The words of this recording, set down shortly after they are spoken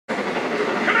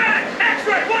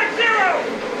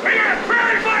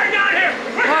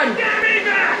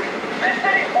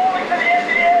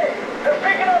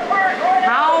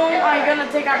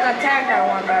take out that tank I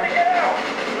wonder.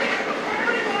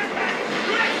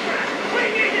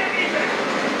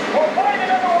 We'll find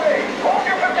another way. Hold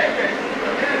your position.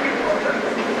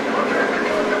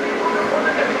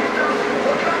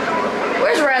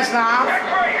 Where's Reznov?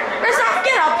 Reznov,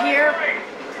 get up here.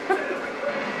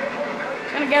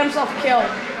 He's gonna get himself killed.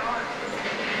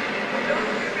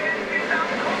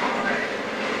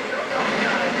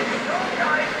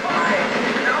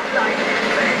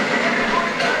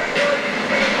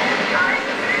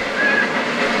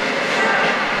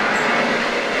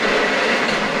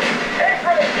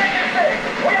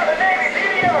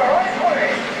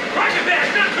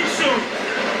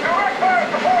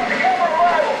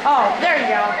 Oh, there you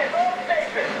go.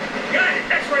 Got it,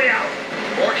 X-ray out.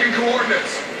 Marking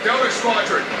coordinates. Delta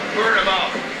Squadron. Burn them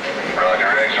out. Roger,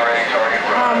 X-ray, target.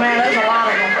 Oh man, there's a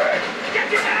lot of them. Get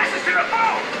your asses to the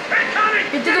boat! Incoming!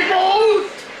 Get to the boat!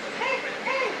 Move it,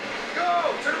 move!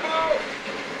 Go, to the boat!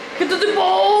 Get to the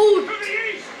boat! To the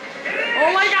east! Get in!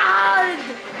 Oh my god!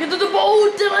 Get to the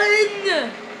boat, Dylan!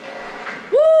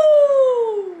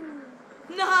 Woo!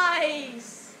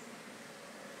 Nice!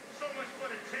 So much for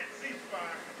the tent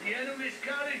ceasefire. The enemy's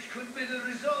carnage could be the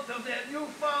result of their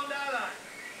newfound ally.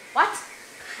 What?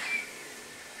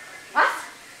 What?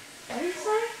 What did you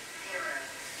say?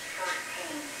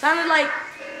 Sounded like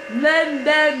blah,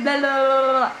 blah, blah,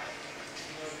 blah.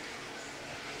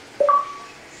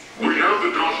 We have the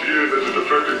dossier that's a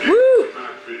defective Woo!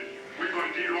 feed. We've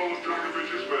ID'd all of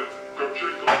Dragovich's men.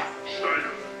 Kravchenko,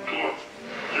 Steiner, Clark.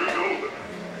 You know them.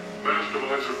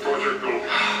 Masterminds of Project Nova.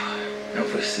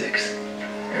 Nova 6.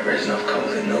 Reznov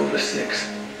calls it Nova 6.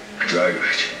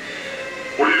 Dragovich.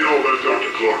 What do you know about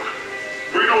Dr. Clark?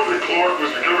 We know that Clark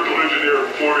was the chemical engineer who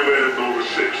formulated Nova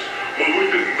 6.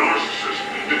 Malignant narcissist,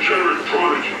 degenerate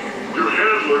prodigy. Your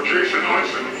handler, Jason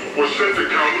Hudson, was sent to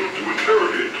Kowloon to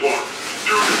interrogate Clark.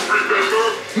 Do you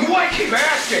remember? Why keep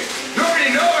asking? You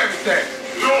already know everything.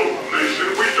 No,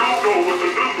 Mason, we don't know what the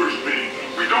numbers mean.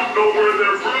 We don't know where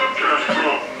they're broadcast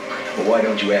from. Well, why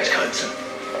don't you ask Hudson?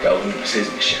 Kowloon was his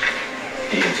mission.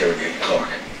 He interrogated Clark.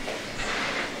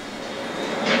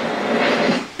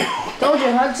 Told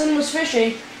you, Hudson was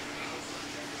fishy.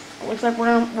 Looks like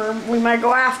we might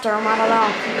go after him, I don't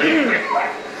know.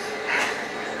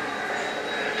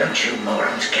 Don't you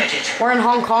morons get it? We're in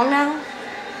Hong Kong now?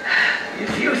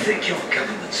 If you think your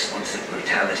government-sponsored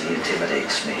brutality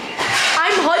intimidates me...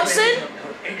 I'm Hudson? I don't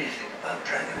know anything about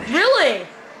Dragovich. Really?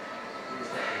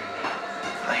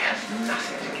 I have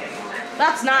nothing to gain.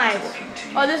 That's nice.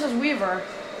 Oh, this is Weaver.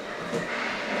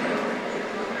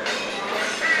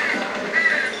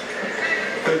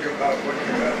 Think about what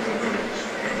you have to lose.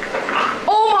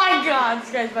 Oh my god,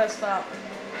 this guy's messed up.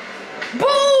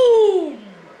 Boom!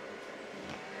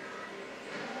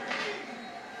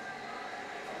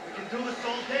 We can do this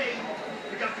all day.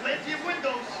 We got plenty of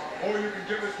windows. Or you can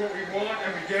give us what we want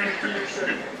and we guarantee you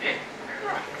safety.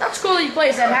 That's cool that you play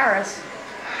Ed Harris.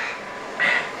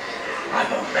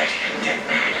 I'm already a dead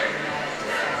man.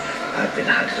 I've been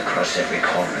hunted across every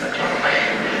corner of the globe.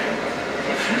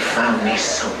 If you found me,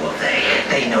 so will they.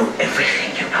 They know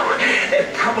everything you know.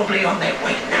 They're probably on their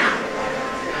way now.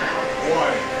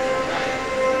 Why?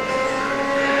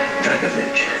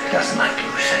 Dragovich doesn't like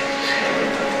loose ends.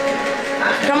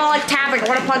 Come on, like tapping. I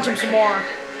want to punch him some more.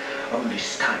 Only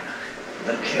Steiner,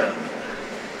 the German.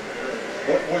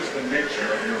 What was the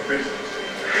nature of your business?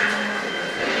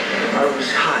 I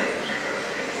was hired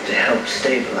to help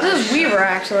stabilize This is Weaver,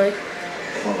 actually.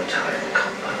 volatile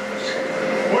compounds.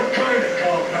 What kind of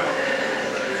compound?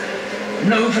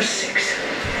 Nova 6.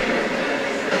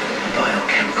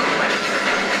 Biochemical weapon.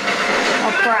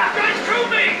 Oh, crap. Right through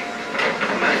me!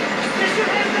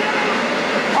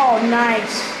 Oh,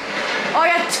 nice. Oh, I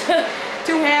got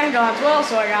two handguns. What else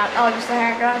do I got? Oh, just the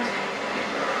handguns.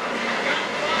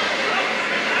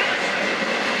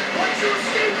 What's your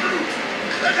escape route?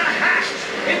 There's a hatch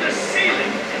in the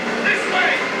ceiling. This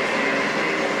way!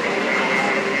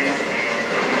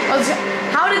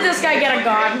 How did this guy get a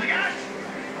gun?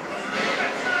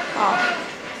 Oh.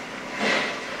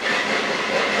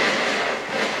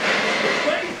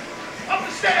 Up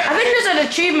the stairs! I think there's an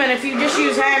achievement if you just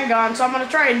use handguns, so I'm going to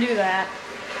try and do that.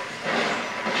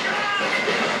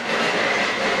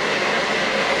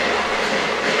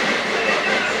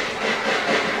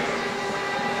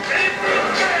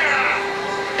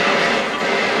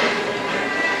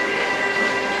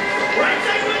 Right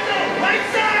side window! Right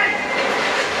side!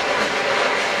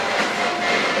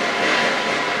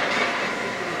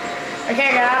 I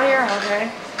can't get out of here? Okay.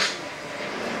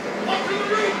 Up to the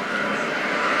roof!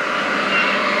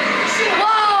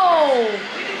 Whoa!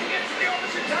 We need to get to the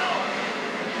opposite tower!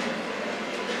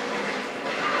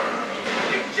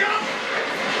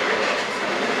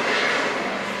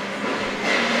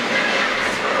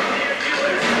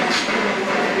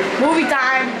 Movie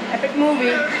time. Epic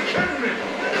movie.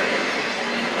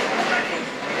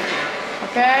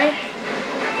 Okay.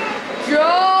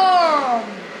 Jump!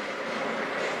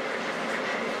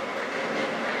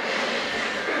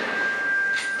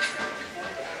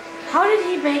 How did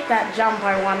he make that jump,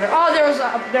 I wonder? Oh,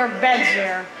 there are beds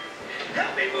here.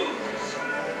 Help me move.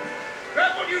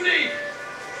 Grab what you need.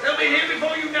 They'll be here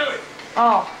before you know it.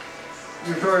 Oh.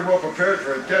 You're very well prepared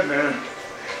for a dead man.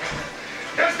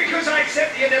 Just because I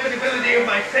accept the inevitability of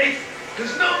my fate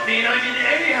does not mean I'm in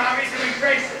any hurry to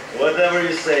embrace it. Whatever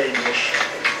you say, English.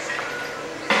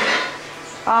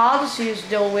 I'll just use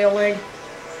dual wielding.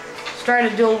 Just try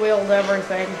to dual wield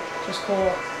everything. Just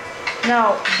cool.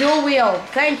 No, dual wield.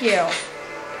 Thank you.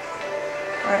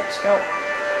 Alright, let's go.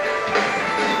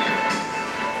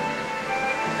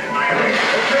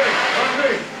 Okay, on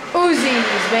me.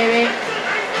 Uzis, baby.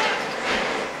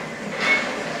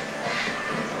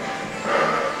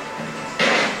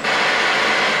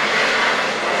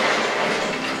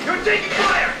 You're taking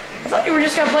fire! I thought you were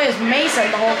just gonna play as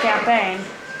Mason the whole campaign.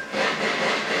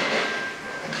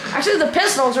 Actually, the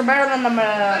pistols are better than the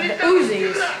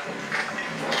Uzis.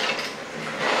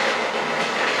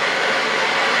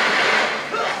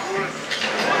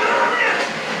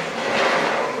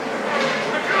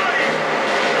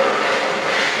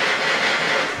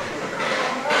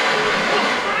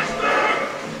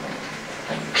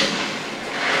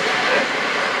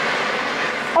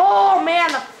 Oh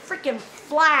man, the freaking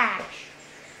flash!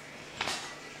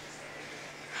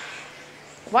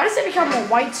 Why does it become a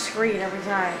white screen every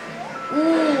time?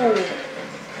 Ooh.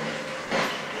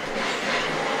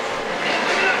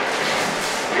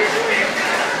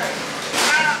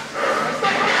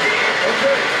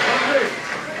 Okay, on me.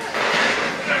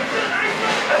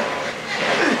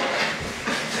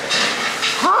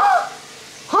 Huh?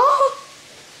 Huh?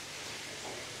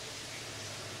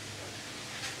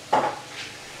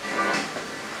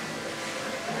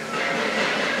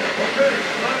 Okay,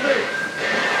 on me.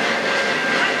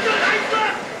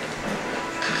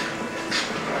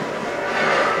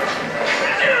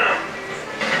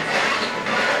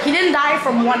 He didn't die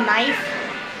from one knife.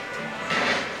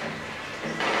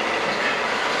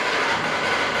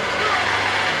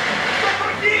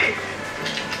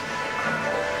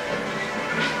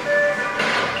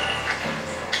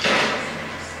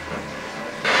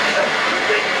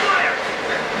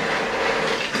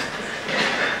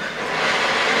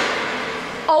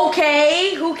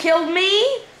 Okay, who killed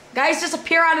me? Guys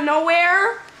disappear out of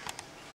nowhere?